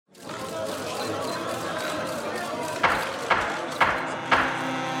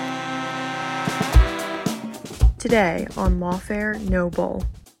Today on Lawfare No Bull,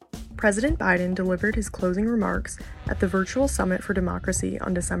 President Biden delivered his closing remarks at the Virtual Summit for Democracy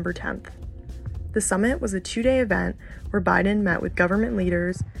on December 10th. The summit was a two-day event where Biden met with government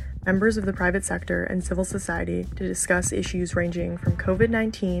leaders, members of the private sector, and civil society to discuss issues ranging from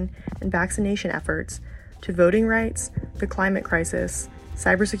COVID-19 and vaccination efforts to voting rights, the climate crisis,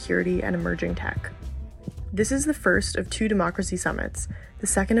 cybersecurity, and emerging tech. This is the first of two democracy summits, the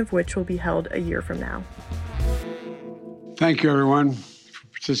second of which will be held a year from now. Thank you, everyone, for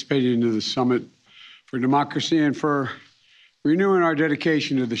participating in the Summit for Democracy and for renewing our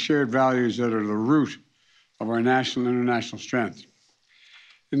dedication to the shared values that are the root of our national and international strength.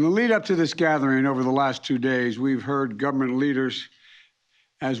 In the lead up to this gathering over the last 2 days, we've heard government leaders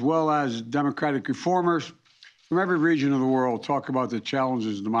as well as democratic reformers from every region of the world talk about the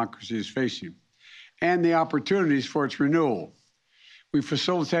challenges democracy is facing and the opportunities for its renewal. We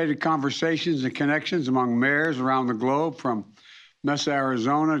facilitated conversations and connections among mayors around the globe, from Mesa,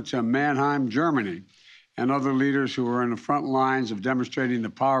 Arizona to Mannheim, Germany, and other leaders who are in the front lines of demonstrating the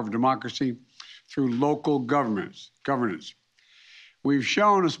power of democracy through local governance. We've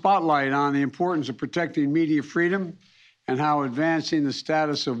shown a spotlight on the importance of protecting media freedom and how advancing the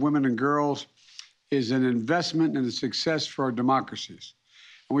status of women and girls is an investment in the success for our democracies.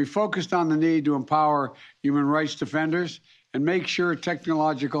 And we focused on the need to empower human rights defenders and make sure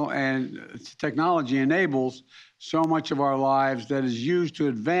technology enables so much of our lives that is used to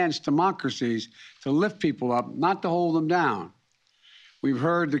advance democracies, to lift people up, not to hold them down. We've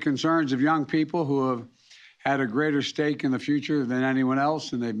heard the concerns of young people who have had a greater stake in the future than anyone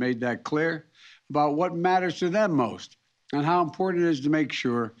else, and they've made that clear, about what matters to them most and how important it is to make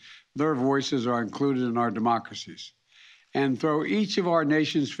sure their voices are included in our democracies. And though each of our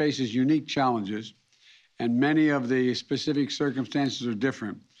nations faces unique challenges, and many of the specific circumstances are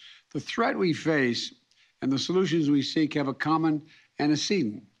different, the threat we face and the solutions we seek have a common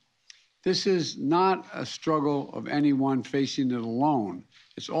antecedent. This is not a struggle of anyone facing it alone.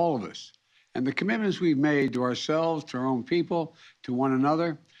 It's all of us. And the commitments we've made to ourselves, to our own people, to one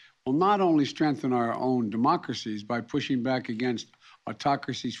another, will not only strengthen our own democracies by pushing back against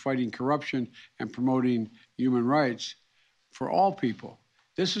autocracies, fighting corruption, and promoting human rights for all people.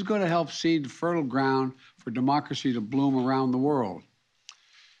 This is going to help seed fertile ground for democracy to bloom around the world.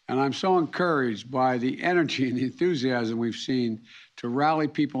 And I'm so encouraged by the energy and the enthusiasm we've seen to rally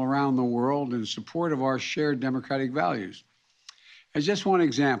people around the world in support of our shared democratic values. As just one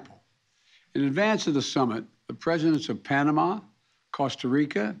example, in advance of the summit, the presidents of Panama, Costa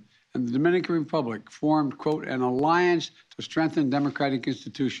Rica, and the Dominican Republic formed, quote, an alliance to strengthen democratic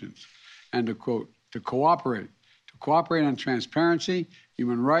institutions and to, quote, to cooperate on transparency,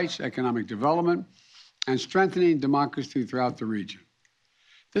 human rights, economic development, and strengthening democracy throughout the region.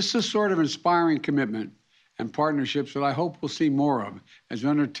 This is a sort of inspiring commitment and partnerships that I hope we'll see more of as we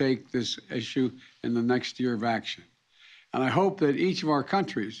undertake this issue in the next year of action. And I hope that each of our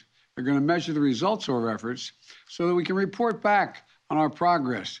countries are going to measure the results of our efforts so that we can report back on our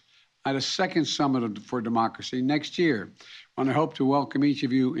progress at a second Summit for Democracy next year, when I hope to welcome each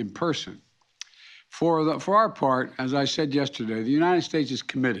of you in person. For our part, as I said yesterday, the United States is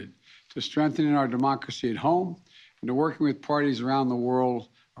committed to strengthening our democracy at home and to working with parties around the world,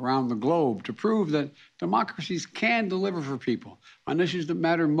 around the globe, to prove that democracies can deliver for people on issues that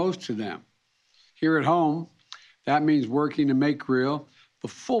matter most to them. Here at home, that means working to make real the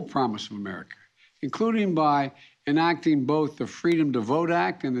full promise of America, including by enacting both the Freedom to Vote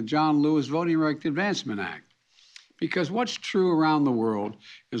Act and the John Lewis Voting Rights Advancement Act. Because what's true around the world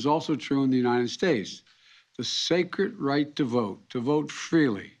is also true in the United States. The sacred right to vote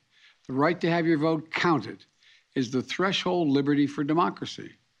freely, the right to have your vote counted, is the threshold liberty for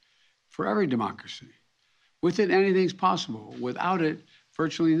democracy, for every democracy. With it, anything's possible. Without it,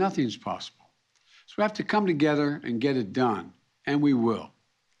 virtually nothing's possible. So we have to come together and get it done, and we will.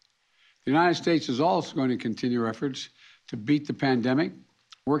 The United States is also going to continue efforts to beat the pandemic,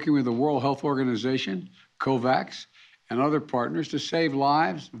 working with the World Health Organization, COVAX, and other partners to save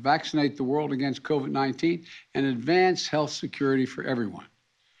lives, vaccinate the world against COVID-19, and advance health security for everyone.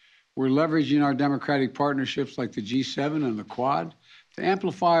 We're leveraging our democratic partnerships like the G7 and the Quad to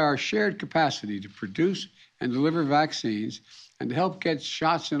amplify our shared capacity to produce and deliver vaccines and to help get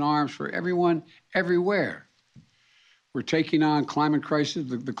shots in arms for everyone, everywhere. We're taking on the climate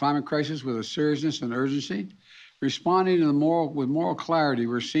crisis with a seriousness and urgency, responding to with moral clarity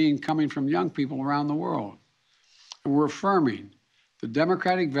we're seeing coming from young people around the world. And we're affirming the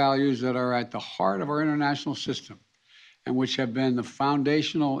democratic values that are at the heart of our international system and which have been the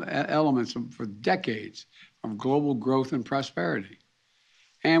foundational elements for decades of global growth and prosperity.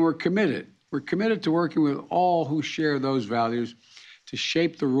 And we're committed We're committed to working with all who share those values to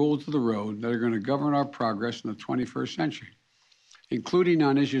shape the rules of the road that are going to govern our progress in the 21st century, including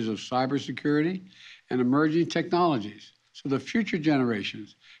on issues of cybersecurity and emerging technologies, so the future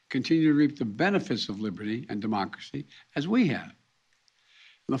generations continue to reap the benefits of liberty and democracy as we have.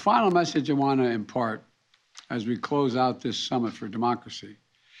 And the final message I want to impart as we close out this Summit for Democracy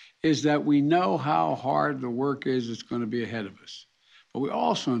is that we know how hard the work is that's going to be ahead of us. But we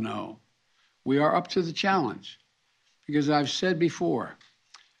also know we are up to the challenge because I've said before,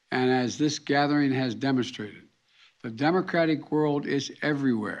 and as this gathering has demonstrated, the democratic world is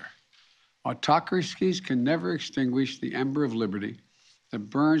everywhere. Autocracies can never extinguish the ember of liberty that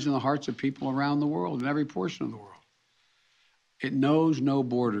burns in the hearts of people around the world, in every portion of the world. It knows no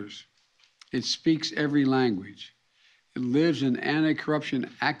borders. It speaks every language. It lives in anti-corruption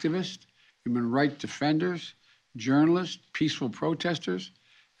activists, human rights defenders, journalists, peaceful protesters,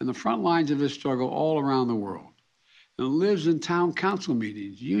 and the front lines of this struggle all around the world. And it lives in town council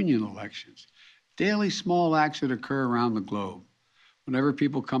meetings, union elections, daily small acts that occur around the globe, whenever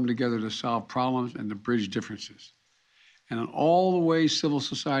people come together to solve problems and to bridge differences. And in all the ways civil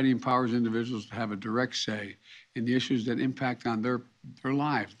society empowers individuals to have a direct say in the issues that impact on their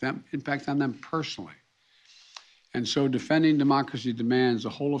lives, that impact on them personally. And so defending democracy demands a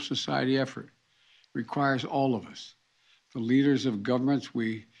whole of society effort. It requires all of us. The leaders of governments,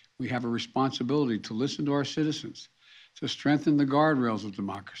 we have a responsibility to listen to our citizens, to strengthen the guardrails of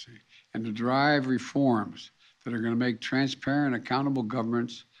democracy, and to drive reforms that are going to make transparent, accountable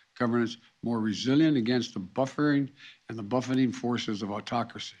governance more resilient against the buffering and the buffeting forces of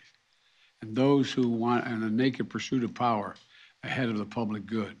autocracy and those who want in a naked pursuit of power ahead of the public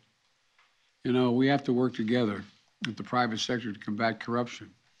good. You know, we have to work together with the private sector to combat corruption,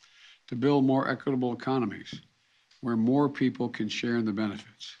 to build more equitable economies where more people can share in the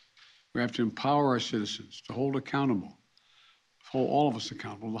benefits. We have to empower our citizens to hold all of us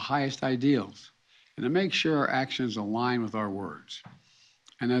accountable to the highest ideals, and to make sure our actions align with our words.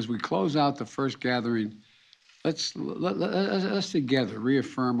 And as we close out the first gathering, let's together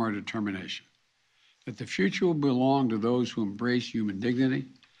reaffirm our determination that the future will belong to those who embrace human dignity,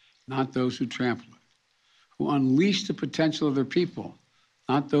 not those who trample it, who unleash the potential of their people,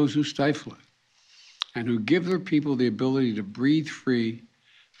 not those who stifle it, and who give their people the ability to breathe free,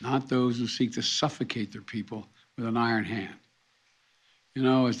 not those who seek to suffocate their people with an iron hand. You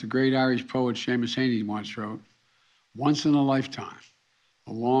know, as the great Irish poet Seamus Heaney once wrote, once in a lifetime,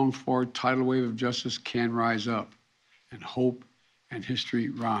 a longed-for tidal wave of justice can rise up, and hope and history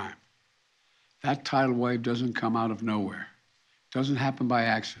rhyme. That tidal wave doesn't come out of nowhere. It doesn't happen by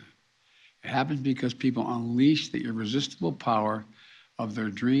accident. It happens because people unleash the irresistible power of their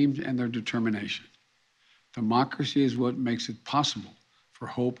dreams and their determination. Democracy is what makes it possible for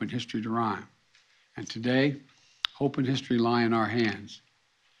hope and history to rhyme. And today, hope and history lie in our hands.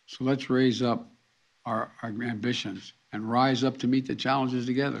 So let's raise up our ambitions and rise up to meet the challenges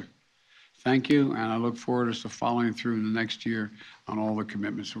together. Thank you, and I look forward to following through in the next year on all the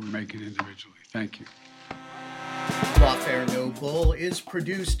commitments that we're making individually. Thank you. Lawfare No Bull is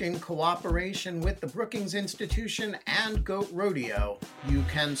produced in cooperation with the Brookings Institution and Goat Rodeo. You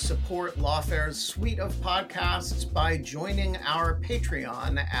can support Lawfare's suite of podcasts by joining our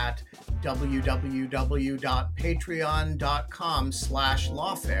Patreon at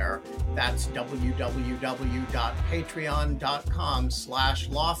www.patreon.com/lawfare. That's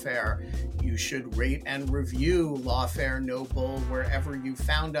www.patreon.com/lawfare. You should rate and review Lawfare No Bull wherever you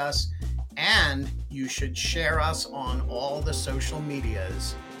found us, and you should share us on all the social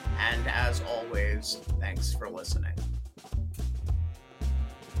medias. And as always, thanks for listening.